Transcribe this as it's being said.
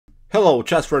Hello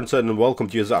chess friends and welcome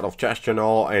to your of Chess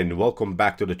channel and welcome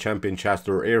back to the Champion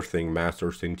Chester Airthings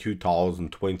Masters in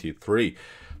 2023.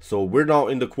 So we're now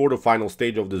in the quarterfinal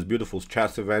stage of this beautiful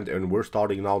chess event and we're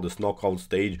starting now this knockout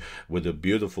stage with a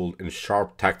beautiful and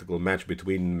sharp tactical match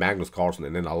between Magnus Carlsen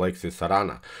and then Alexey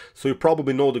Sarana. So you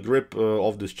probably know the grip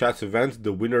of this chess event.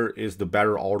 The winner is the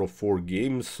better out of 4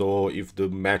 games. So if the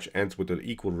match ends with an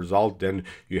equal result, then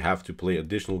you have to play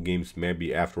additional games,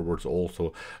 maybe afterwards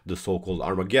also the so-called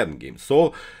Armageddon game.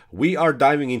 So we are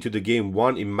diving into the game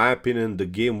 1. In my opinion, the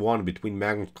game 1 between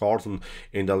Magnus Carlsen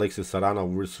and Alexey Sarana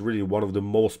was really one of the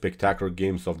most spectacular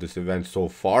games of this event so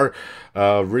far.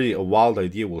 Really a wild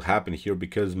idea will happen here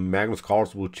because Magnus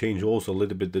Carlsen will change also a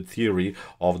little bit the theory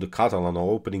of the Catalan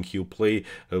Opening. He'll play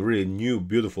a really new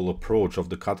beautiful approach of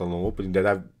the Catalan Opening that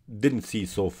I didn't see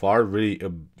so far. Really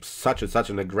such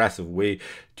an aggressive way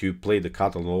to play the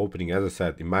Catalan Opening. As I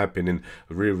said, in my opinion,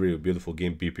 a really beautiful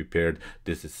game. Be prepared.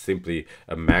 This is simply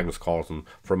a Magnus Carlsen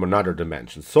from another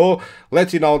dimension. So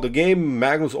let's see now the game.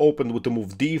 Magnus opened with the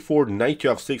move d4. Knight to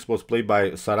f6 was played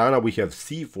by Sarana. We have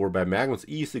c4 by Magnus,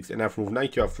 e6, and after move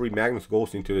knight to f3, Magnus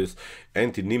goes into this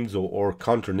anti-Nimzo or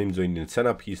counter-Nimzo-Indian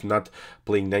setup. He's not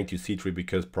playing knight to c3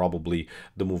 because probably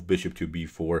the move bishop to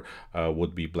b4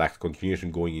 would be black's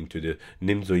continuation going into the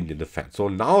Nimzo-Indian defense. So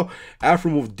now after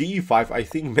move d5, I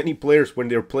think many players when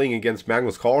they're playing against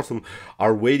Magnus Carlsen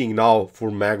are waiting now for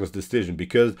Magnus' decision,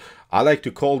 because I like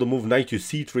to call the move knight to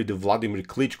c3 the Vladimir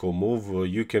Klitschko move.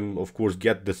 You can of course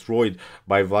get destroyed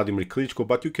by Vladimir Klitschko,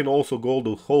 but you can also go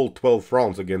the whole 12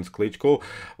 rounds against Klitschko.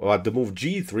 The move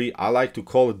g3, I like to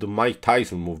call it the Mike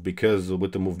Tyson move, because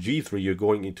with the move g3 you're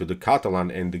going into the Catalan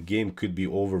and the game could be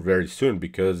over very soon,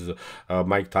 because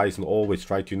Mike Tyson always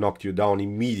try to knock you down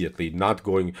immediately, not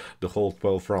going the whole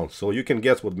 12 rounds. So you can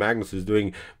guess what Magnus is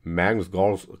doing. Magnus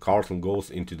Carlsen goes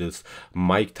into this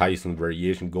Mike Tyson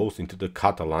variation, goes into the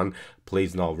Catalan,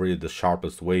 plays now really the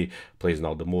sharpest way, plays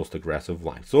now the most aggressive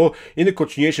line. So in the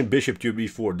continuation, bishop to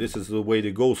b4, this is the way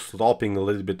to go, stopping a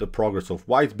little bit the progress of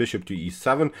white. Bishop to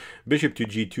e7, bishop to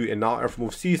g2, and now after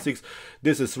move c6,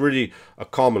 this is really a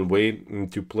common way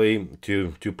to play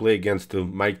against the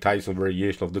Mike Tyson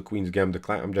variation of the Queen's Gambit.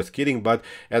 I'm just kidding, but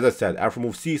as I said, after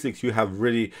move c6 you have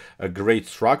really a great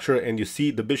structure, and you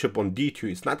see the bishop on d2,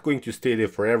 it's not going to stay there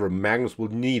forever. Magnus will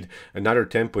need another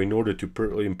tempo in order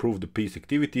to improve the piece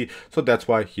activity. So that's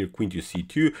why here queen to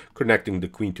c2, connecting the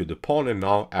queen to the pawn, and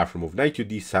now after move knight to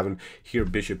d7, here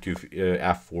bishop to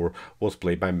f4 was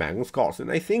played by Magnus Carlsen.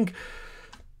 I think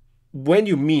when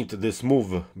you meet this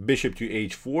move bishop to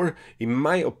h4, in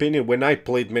my opinion, when I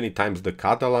played many times the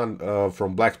Catalan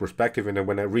from black's perspective, and then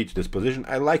when I reach this position,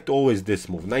 I liked always this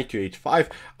move knight to h5.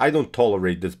 I don't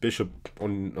tolerate this bishop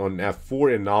on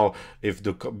f4, and now if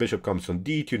the bishop comes on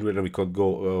d2, then we could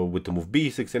go with the move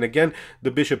b6, and again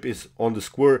the bishop is on the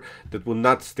square that will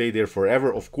not stay there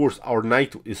forever. Of course our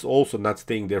knight is also not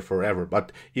staying there forever,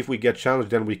 but if we get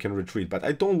challenged then we can retreat. But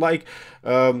I don't like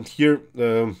here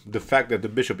the fact that the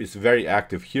bishop is very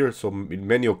active here. So in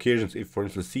many occasions, if for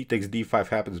instance c takes d5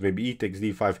 happens, maybe e takes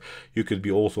d5, you could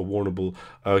be also vulnerable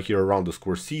here around the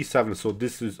square c7. So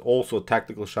this is also a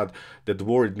tactical shot that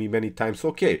worried me many times.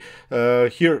 Okay,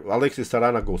 here Alexey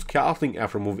Sarana goes castling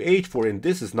after move h4, and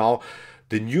this is now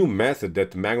the new method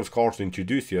that Magnus Carlsen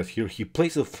introduced us here. He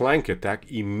plays a flank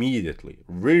attack immediately.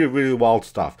 Really wild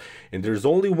stuff. And there's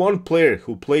only one player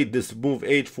who played this move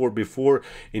h4 before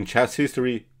in chess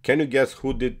history. Can you guess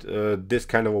who did this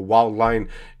kind of a wild line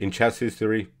in chess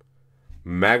history?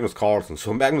 Magnus Carlsen.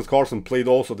 So Magnus Carlsen played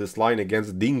also this line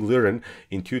against Ding Liren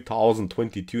in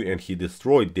 2022, and he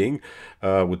destroyed Ding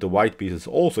with the white pieces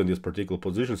also in this particular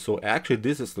position. So actually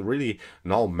this is really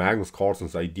now Magnus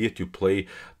Carlsen's idea to play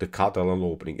the Catalan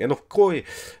Opening. And of course,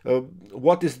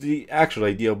 what is the actual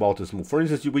idea about this move? For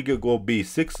instance, we could go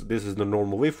b6. This is the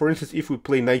normal way. For instance, if we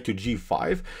play knight to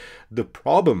g5, the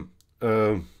problem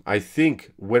I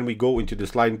think when we go into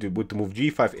this line with the move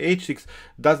g5 h6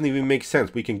 doesn't even make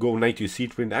sense. We can go knight to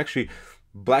c3, and actually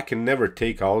black can never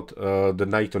take out the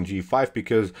knight on g5,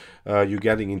 because you're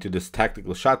getting into this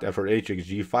tactical shot. After hx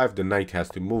g5, the knight has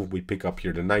to move. We pick up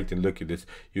here the knight, and look at this,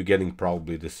 you're getting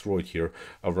probably destroyed here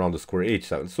around the square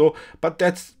h7. So but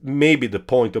that's maybe the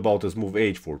point about this move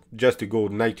h4, just to go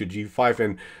knight to g5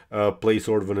 and play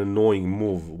sort of an annoying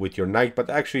move with your knight. But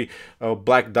actually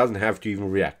black doesn't have to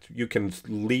even react. You can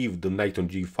leave the knight on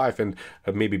g5 and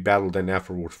maybe battle then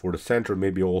afterwards for the center,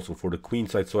 maybe also for the queen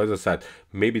side. So as I said,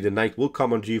 maybe the knight will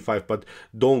come on g5, but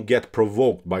don't get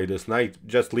provoked by this knight.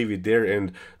 Just leave it there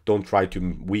and don't try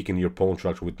to weaken your pawn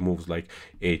structure with moves like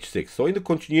h6. So in the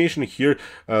continuation here,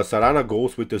 Sarana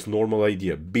goes with this normal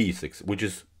idea b6, which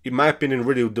is in my opinion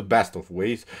really the best of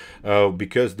ways,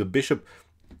 because the bishop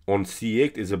on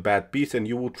c8 is a bad piece, and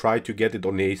you will try to get it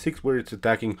on a6 where it's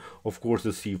attacking, of course,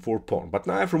 the c4 pawn. But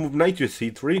now after move knight to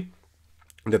c3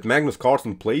 that Magnus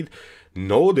Carlsen played,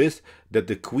 notice that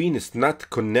the queen is not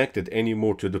connected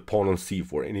anymore to the pawn on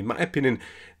c4, and in my opinion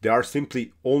there are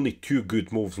simply only two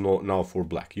good moves now for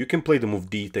black. You can play the move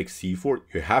d takes c4,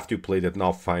 you have to play that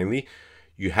now finally.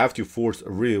 You have to force a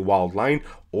really wild line,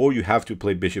 or you have to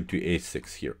play bishop to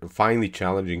a6 here, finally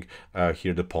challenging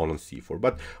here the pawn on c4.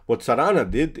 But what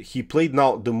Sarana did, he played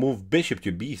now the move bishop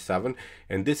to b7,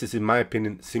 and this is in my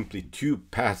opinion simply too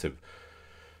passive.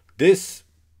 This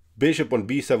bishop on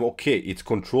b7, okay, it's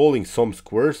controlling some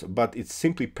squares, but it's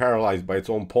simply paralyzed by its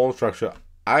own pawn structure.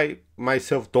 I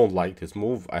myself don't like this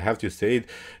move, I have to say it.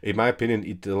 In my opinion,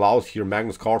 it allows here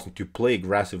Magnus Carlsen to play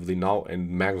aggressively now, and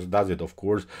Magnus does it, of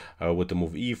course, with the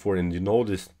move e4. And you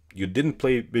notice you didn't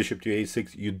play bishop to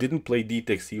a6, you didn't play d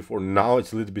takes c4. Now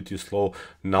it's a little bit too slow.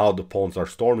 Now the pawns are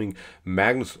storming.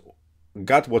 Magnus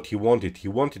got what he wanted. He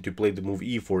wanted to play the move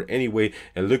e4 anyway,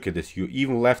 and look at this, you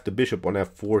even left the bishop on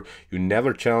f4, you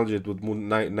never challenged it with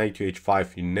knight to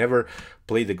h5, you never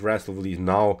played aggressively.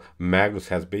 Now Magnus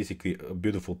has basically a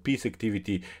beautiful piece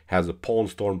activity, has a pawn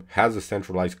storm, has a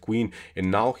centralized queen, and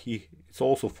now it's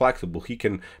also flexible. He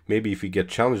can, maybe if he get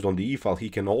challenged on the e file, he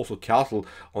can also castle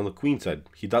on the queen side.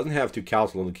 He doesn't have to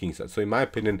castle on the king side. So in my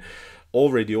opinion,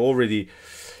 already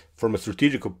from a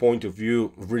strategical point of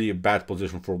view, really a bad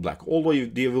position for black. Although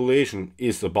the evaluation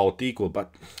is about equal,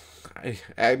 but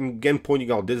I'm again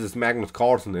pointing out, this is Magnus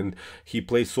Carlsen, and he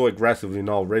plays so aggressively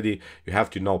now already. You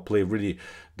have to now play really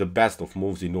the best of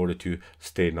moves in order to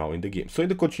stay now in the game. So in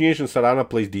the continuation, Sarana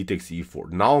plays d takes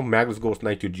e4. Now Magnus goes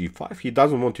knight to g5. He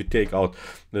doesn't want to take out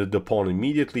the pawn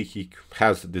immediately. He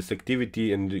has this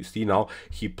activity, and you see now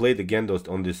he played again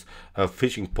on this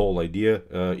fishing pole idea.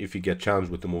 If he get challenged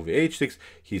with the move h6,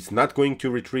 he's not going to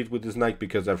retreat with his knight,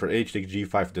 because after h takes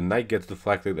g5 the knight gets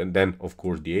deflected, and then of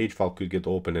course the h file could get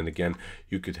open, and again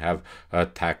you could have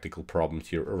tactical problems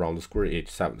here around the square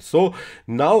h7. So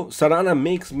now Sarana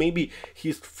makes maybe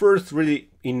his first really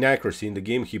inaccuracy in the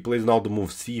game. He plays now the move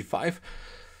c5.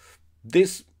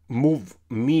 This move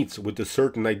meets with a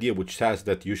certain idea which says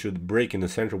that you should break in the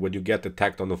center when you get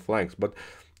attacked on the flanks, but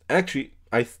actually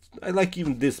I like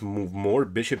even this move more,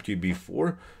 bishop to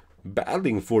b4,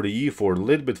 battling for the e4 a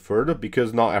little bit further,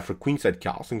 because now after queenside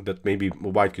castling that maybe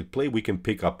white could play, we can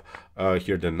pick up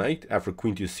here the knight. After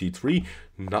queen to c3,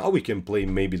 now we can play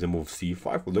maybe the move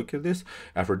c5. Look at this,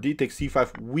 after d takes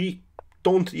c5, we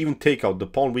don't even take out the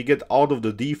pawn, we get out of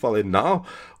the d file, and now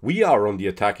we are on the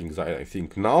attacking side. I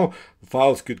think now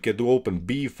files could get open,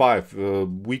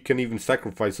 b5, we can even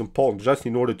sacrifice some pawns just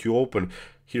in order to open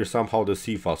here somehow the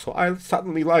c file. So I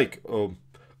suddenly like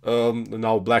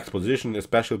now black's position,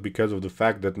 especially because of the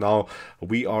fact that now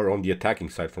we are on the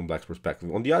attacking side from black's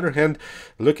perspective. On the other hand,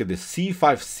 look at this,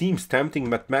 c5 seems tempting,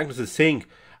 but Magnus is saying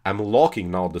I'm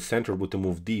locking now the center with the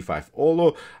move d5,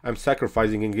 although I'm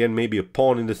sacrificing again maybe a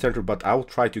pawn in the center, but I'll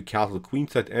try to castle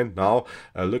queenside. And now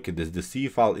look at this, the c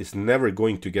file is never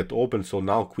going to get open, so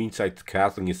now queenside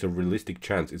castling is a realistic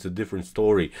chance. It's a different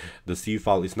story. The c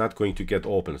file is not going to get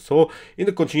open. So in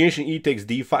the continuation, e takes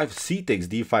d5, c takes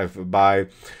d5 by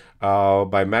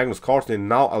Magnus Carlsen, and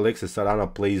now Alexey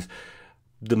Sarana plays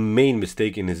the main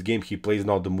mistake in his game. He plays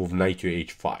now the move knight to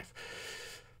h5.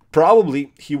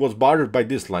 Probably he was bothered by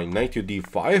this line, knight to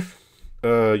d5.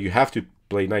 You have to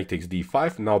play knight takes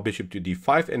d5, now bishop to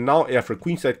d5, and now after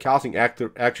queenside castling,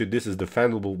 actually this is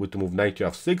defendable with the move knight to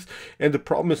f6. And the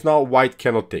problem is now white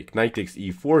cannot take. Knight takes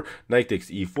e4, knight takes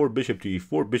e4, bishop to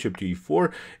e4, bishop to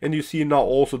e4, and you see now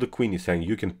also the queen is hanging.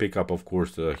 You can pick up, of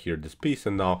course, here this piece,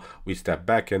 and now we step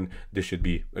back, and this should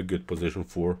be a good position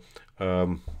for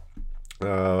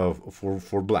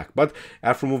black. But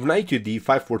after move knight to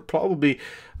d5, what probably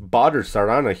bothers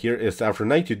Sarana here is after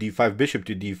knight to d5, bishop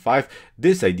to d5,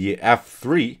 this idea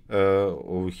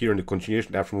f3 here in the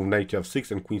continuation, after move knight to f6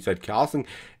 and queenside castling,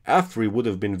 f3 would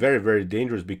have been very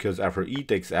dangerous, because after e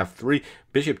takes f3,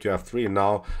 bishop to f3, and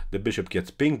now the bishop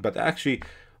gets pinged. But actually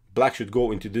black should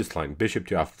go into this line, bishop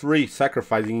to f3,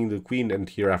 sacrificing the queen, and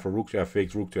here after rook to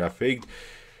f8, rook to f8,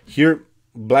 here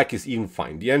black is even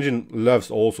fine. The engine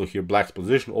loves also here black's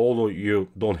position, although you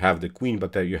don't have the queen,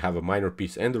 but you have a minor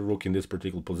piece and the rook in this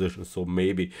particular position, so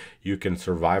maybe you can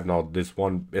survive now this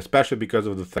one, especially because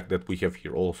of the fact that we have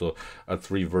here also a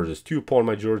 3 versus 2 pawn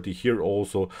majority, here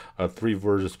also a 3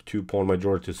 versus 2 pawn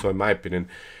majority. So in my opinion,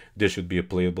 this should be a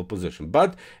playable position.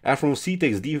 But after c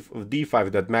takes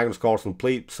d5 that Magnus Carlsen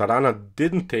played, Sarana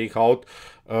didn't take out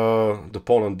the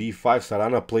pawn on d5.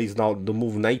 Sarana plays now the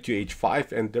move knight to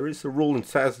h5, and there is a rule in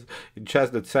chess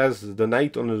that says the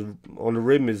knight on the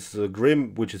rim is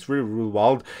grim, which is really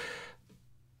wild.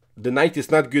 the knight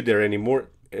is not good there anymore.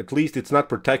 At least it's not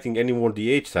protecting anymore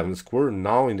the h7 square.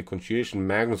 Now in the continuation,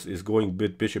 Magnus is going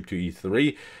with bishop to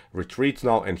e3, retreats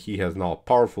now, and he has now a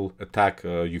powerful attack.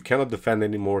 You cannot defend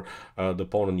anymore the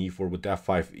pawn on e4 with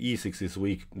f5. e6 is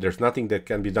weak. There's nothing that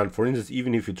can be done. For instance,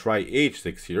 even if you try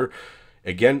h6 here,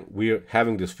 again, we're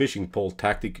having this fishing pole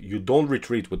tactic. You don't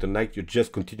retreat with the knight, you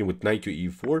just continue with knight to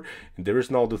e4. And there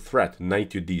is now the threat,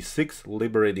 knight to d6,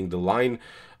 liberating the line,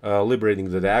 liberating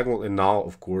the diagonal, and now,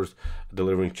 of course,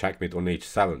 delivering checkmate on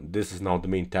h7. This is now the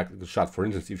main tactical shot. For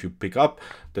instance, if you pick up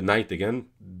the knight again,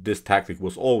 this tactic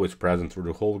was always present through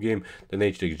the whole game. Then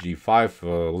h takes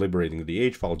g5, liberating the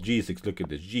h file, g6, look at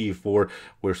this, g4.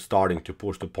 We're starting to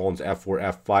push the pawns,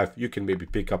 f4, f5. You can maybe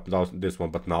pick up this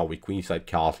one, but now we queenside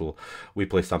castle. We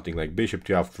play something like bishop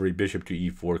to f3, bishop to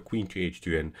e4, queen to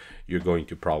h2, and you're going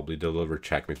to probably deliver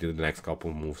checkmate in the next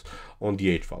couple of moves on the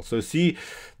h file. So see,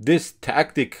 this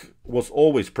tactic was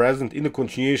always present. In the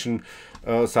continuation,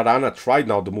 Sarana tried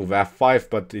now to move f5,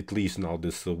 but it leaves now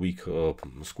this weak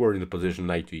square in the position,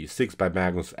 knight to e6 by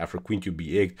Magnus after queen to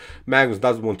b8. Magnus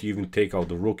doesn't want to even take out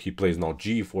the rook. He plays now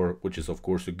g4, which is of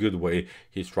course a good way.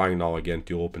 He's trying now again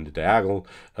to open the diagonal.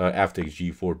 F takes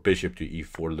g4, bishop to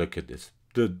e4. Look at this.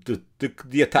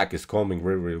 The attack is coming,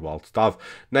 very wild stuff.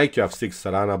 Knight to f6,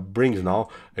 Sarana brings now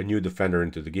a new defender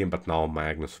into the game, but now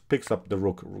Magnus picks up the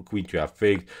rook, queen to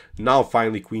f8. Now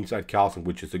finally queenside Carlsen,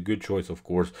 which is a good choice, of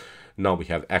course. Now we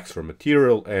have extra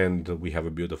material and we have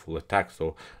a beautiful attack,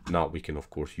 so now we can of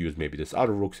course use maybe this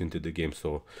other rooks into the game.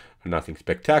 So nothing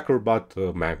spectacular, but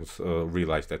Magnus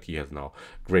realized that he has now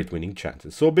great winning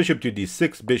chances. So bishop to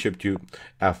d6, bishop to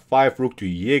f5, rook to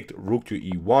e8, rook to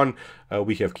e1.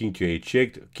 We have king to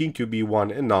h8, king to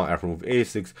b1, and now after move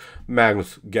a6,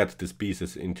 Magnus gets these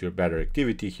pieces into a better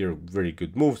activity here. Very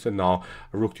good moves, and now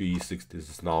rook to e6. This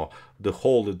is now the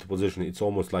whole position. It's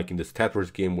almost like in the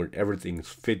Tetris game where everything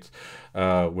fits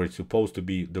where it's supposed to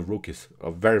be. The rook is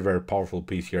a very powerful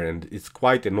piece here, and it's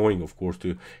quite annoying, of course,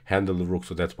 to handle the rook.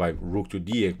 So that's why rook to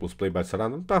d8 was played by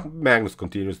Sarana. But Magnus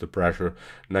continues the pressure.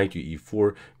 Knight to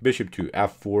e4, bishop to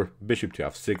f4, bishop to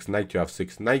f6, knight to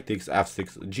f6, knight takes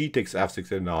f6, g takes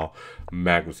f6, and now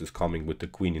Magnus is coming with the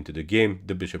queen into the game.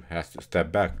 The bishop has to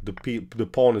step back. The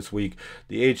pawn is weak,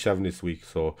 the h7 is weak,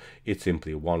 so it's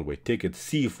simply a one-way ticket.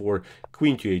 c4,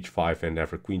 queen to h5, and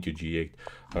after queen to g8,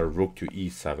 rook to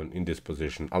e7. In this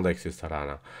position, Alexey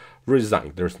Sarana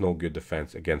resigned. There's no good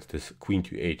defense against this queen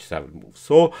to h7 move.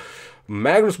 So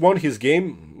Magnus won his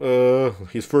game,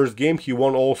 his first game. He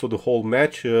won also the whole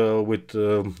match with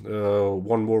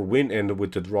one more win and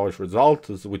with the drawish result,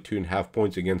 with 2.5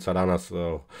 points against Sarana's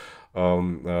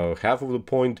half of the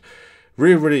point.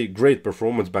 Really great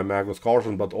performance by Magnus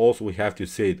Carlsen, but also we have to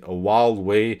say it, a wild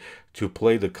way to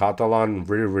play the Catalan.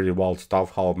 Really wild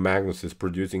stuff how Magnus is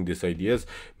producing these ideas.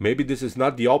 Maybe this is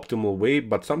not the optimal way,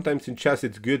 but sometimes in chess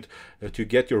it's good to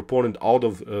get your opponent out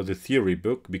of the theory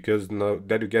book, because now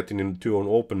that you get into an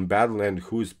open battle, and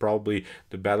who is probably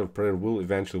the battle player will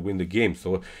eventually win the game.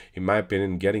 So in my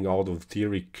opinion, getting out of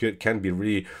theory can be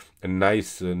really a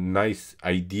nice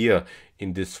idea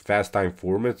in this fast time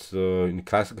formats. In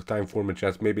classical time format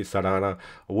chess, maybe Sarana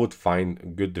would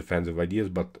find good defensive ideas,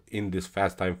 but in this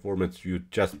fast time formats, you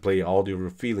just play all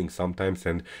your feelings sometimes,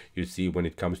 and you see when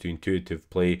it comes to intuitive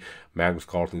play, Magnus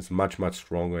Carlsen is much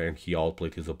stronger, and he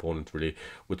outplayed his opponent really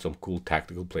with some cool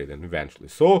tactical play then eventually.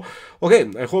 So okay,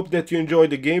 I hope that you enjoyed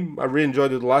the game. I really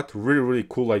enjoyed it a lot. Really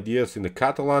cool ideas in the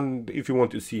Catalan. If you want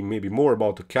to see maybe more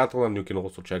about the Catalan, you can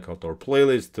also check out our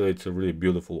playlist. It's a really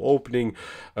beautiful opening,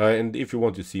 and if you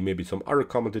want to see maybe some other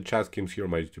commented chess games here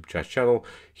on my YouTube chess channel,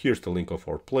 here's the link of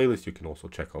our playlist. You can also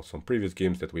check out some previous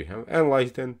games that we have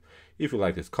analyzed. And if you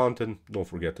like this content, don't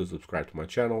forget to subscribe to my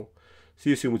channel. See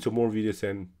you soon with some more videos,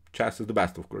 and chess is the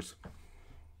best, of course.